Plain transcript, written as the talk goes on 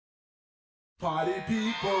Party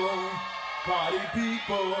people,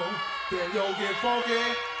 can yo get funky?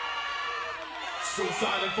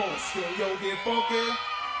 Suicide and Force, can yo get funky?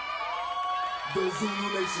 The Zulu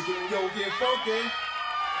Nation, can yo get funky?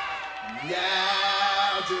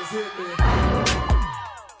 Yeah, just hit me.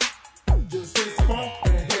 Just hit the funk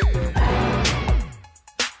and hit me.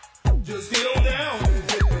 Just get on down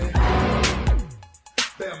and hit me.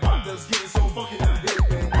 That bot just getting so funky now, hit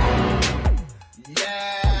me.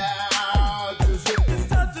 Yeah.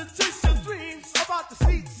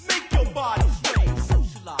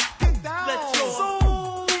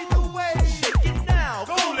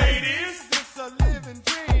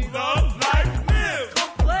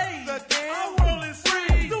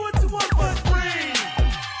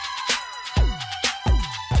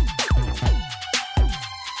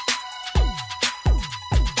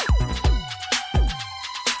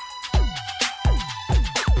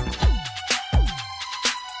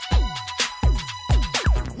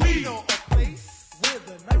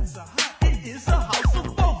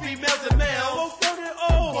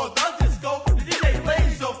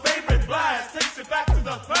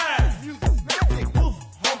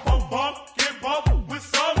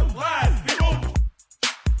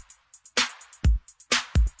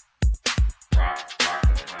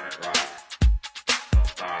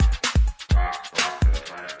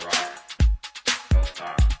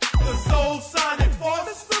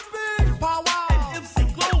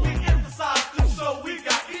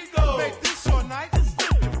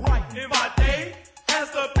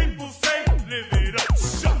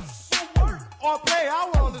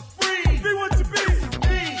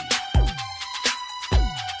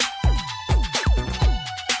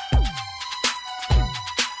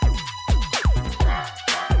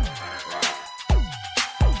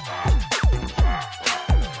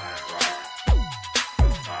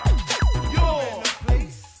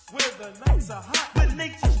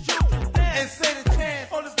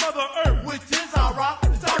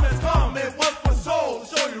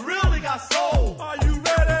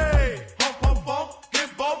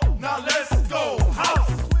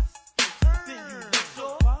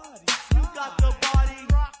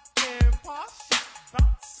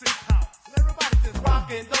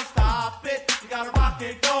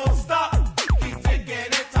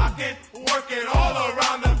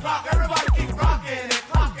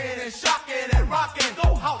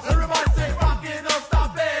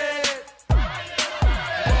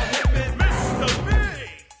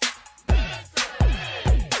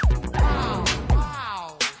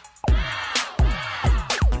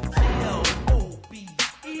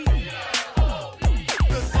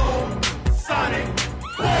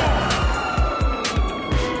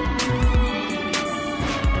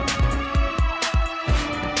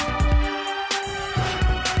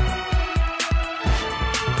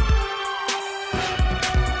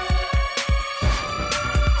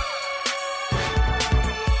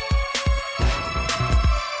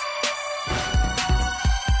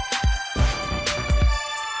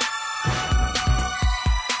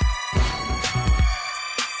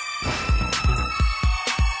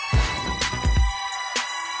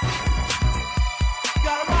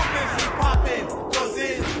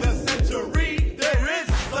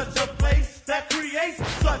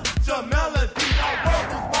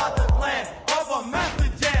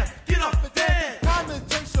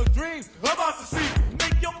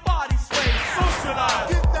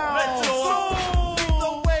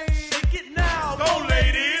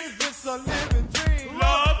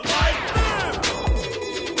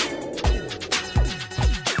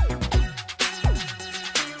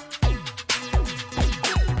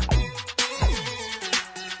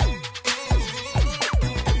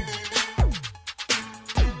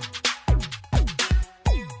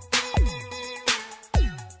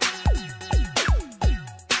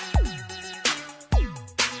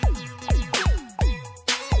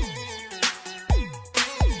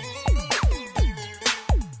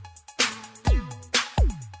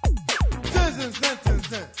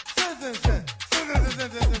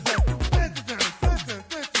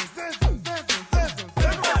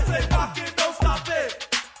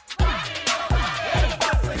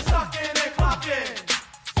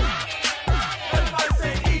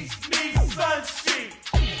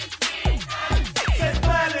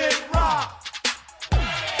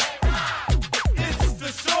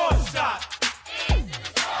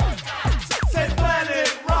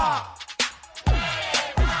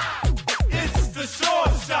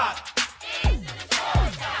 Shot.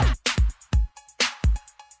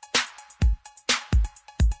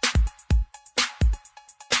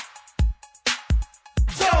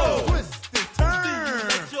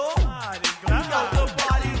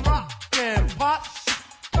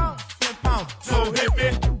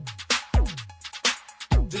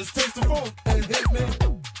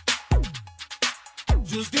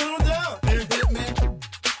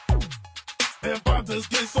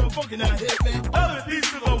 funky now, hit me. Love and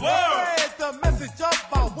peace to the world. Where's the message of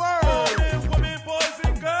my world? Men, women, boys,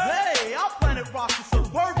 and girls. Hey, our planet rocks is so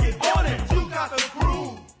work it on it. You got the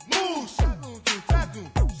groove. Move, shadow,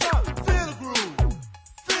 shot, feel the groove.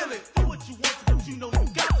 Feel it. Do what you want to, but you know you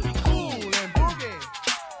got to be cool and boogie.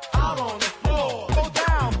 Out on the floor. Go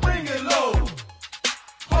down, bring it low.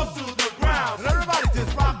 Close to the ground. And everybody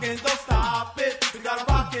just rockin', don't stop it. We gotta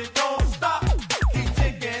rock it, don't stop. Keep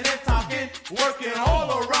thinking and talking, working all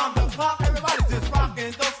around the clock. Everybody just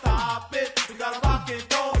rockin', don't stop.